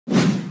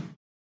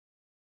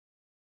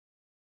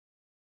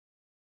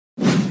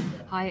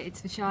Hi,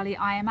 it's Vishali.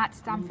 I am at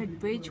Stamford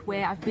Bridge,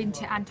 where I've been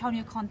to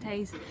Antonio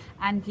Conte's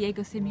and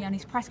Diego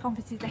Simeone's press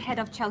conferences ahead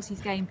of Chelsea's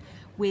game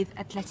with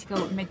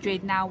Atletico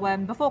Madrid. Now,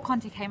 before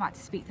Conte came out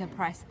to speak to the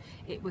press,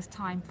 it was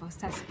time for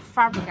Cesc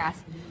Fabregas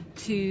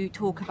to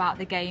talk about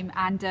the game.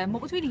 And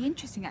what was really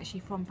interesting, actually,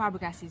 from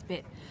Fabregas's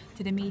bit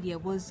to the media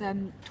was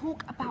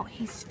talk about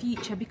his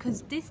future,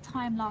 because this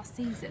time last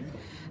season,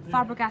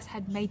 Fabregas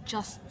had made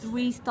just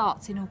 3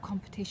 starts in all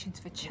competitions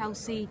for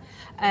Chelsea,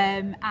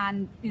 and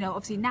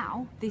obviously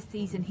now this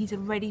season he's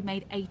already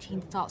made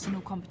 18 starts in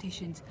all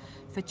competitions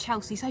for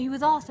Chelsea. So he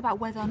was asked about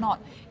whether or not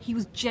he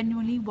was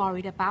genuinely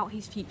worried about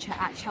his future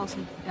at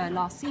Chelsea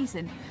last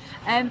season,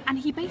 and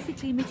he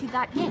basically admitted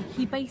that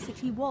he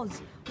basically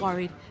was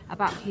worried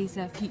about his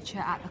future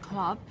at the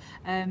club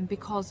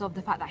because of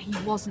the fact that he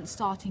wasn't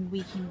starting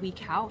week in,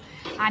 week out.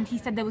 And he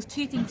said there was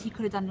 2 things he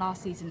could have done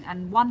last season,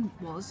 and one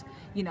was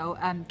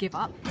give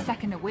up, the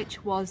second of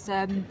which was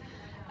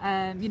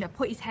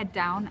put his head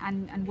down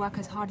and work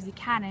as hard as he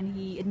can. And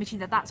he admitted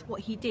that that's what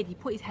he did. He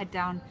put his head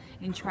down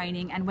in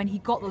training, and when he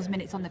got those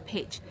minutes on the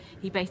pitch,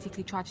 he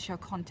basically tried to show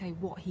Conte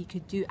what he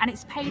could do, and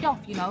it's paid off.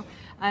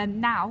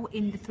 Now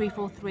in the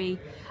 3-4-3,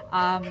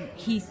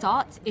 he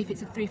starts. If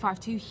it's a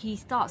 3-5-2, he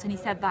starts. And he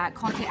said that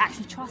Conte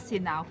actually trusts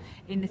him now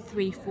in the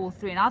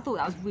 3-4-3, and I thought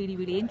that was really,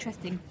 really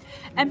interesting.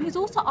 He was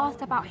also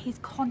asked about his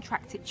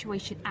contract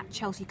situation at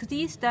Chelsea, because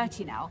he is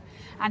 30 now,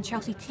 and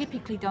Chelsea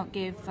typically don't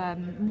give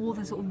more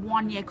than sort of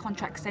 1-year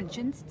contract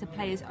extensions to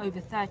players over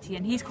 30,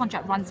 and his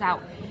contract runs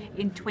out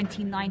in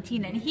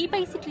 2019. And he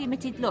basically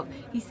admitted, look,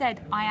 he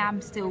said, I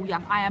am still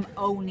young, I am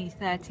only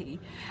 30,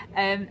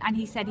 and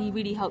he said he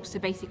really hopes to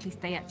basically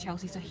stay at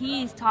Chelsea, so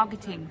he is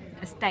targeting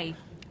a stay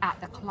at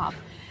the club.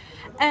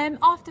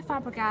 After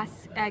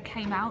Fabregas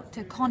came out,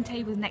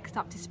 Conte was next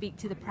up to speak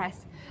to the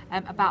press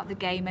about the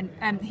game,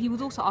 and he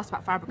was also asked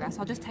about Fabregas. So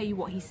I'll just tell you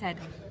what he said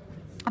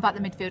about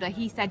the midfielder.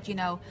 He said,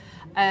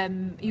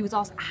 he was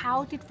asked,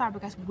 how did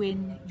Fabregas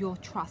win your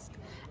trust?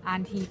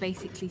 And he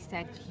basically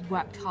said he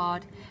worked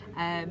hard,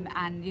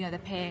 and the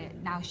pair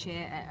now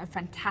share a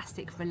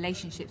fantastic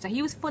relationship. So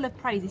he was full of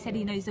praise. He said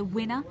he's a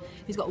winner,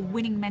 he's got a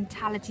winning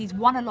mentality, he's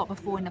won a lot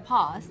before in the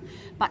past,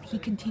 but he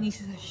continues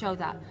to show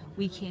that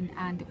week in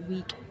and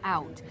week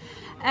out.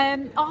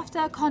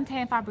 After Conte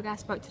and Fabregas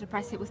spoke to the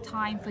press, it was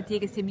time for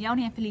Diego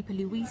Simeone and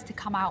Filipe to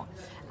come out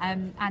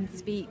and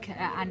speak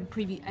and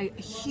preview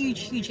a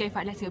huge game for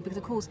Atletico, because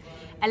of course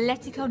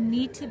Atletico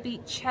need to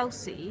beat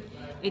Chelsea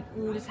in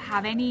order to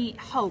have any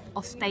hope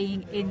of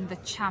staying in the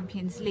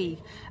Champions League.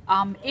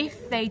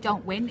 If they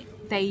don't win,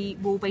 they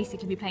will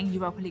basically be playing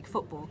Europa League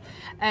football.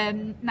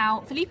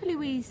 Now, Filipe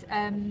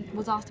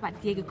was asked about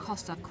Diego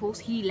Costa. Of course,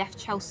 he left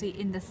Chelsea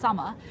in the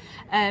summer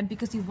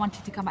because he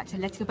wanted to come back to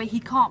Atletico, but he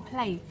can't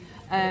play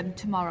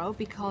tomorrow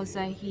because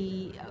of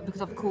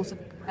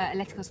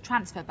Atletico's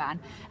transfer ban.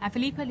 And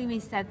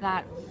Filipe said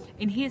that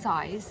in his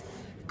eyes,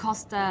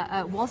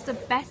 Costa was the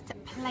best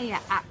player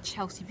at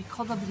Chelsea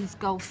because of his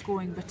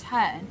goal-scoring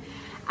return,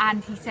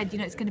 and he said,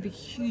 it's going to be a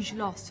huge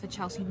loss for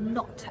Chelsea for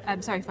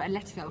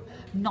Atletico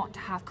not to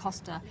have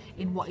Costa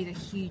in what is a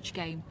huge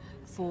game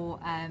for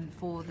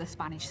the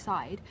Spanish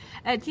side.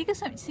 Diego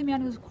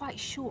Simeone was quite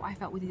short, I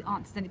felt, with his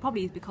answers, and it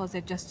probably is because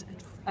they've just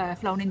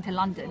flown into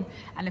London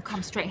and have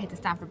come straight here to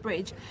Stamford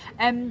Bridge.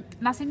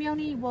 Now,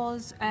 Simeone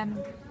was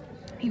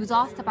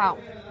asked about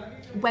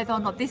whether or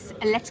not this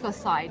Atletico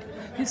side,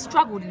 who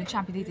struggled in the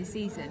Champions League this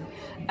season,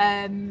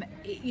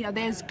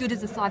 they're as good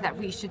as the side that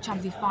reached the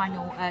Champions League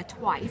final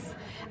twice.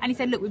 And he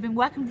said, look, we've been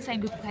working with the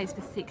same group of players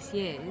for 6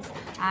 years,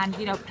 and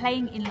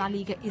playing in La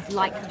Liga is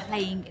like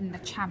playing in the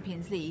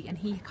Champions League. And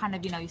he kind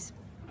of, is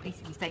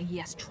basically saying he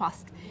has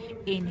trust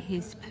in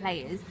his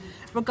players.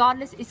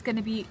 Regardless, it's going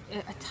to be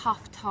a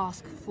tough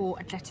task for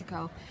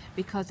Atletico,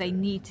 because they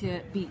need to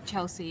beat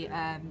Chelsea.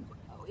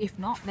 If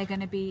not, they're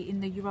going to be in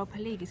the Europa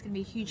League. It's going to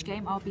be a huge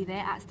game. I'll be there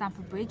at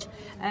Stamford Bridge,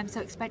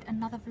 so expect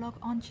another vlog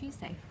on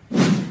Tuesday.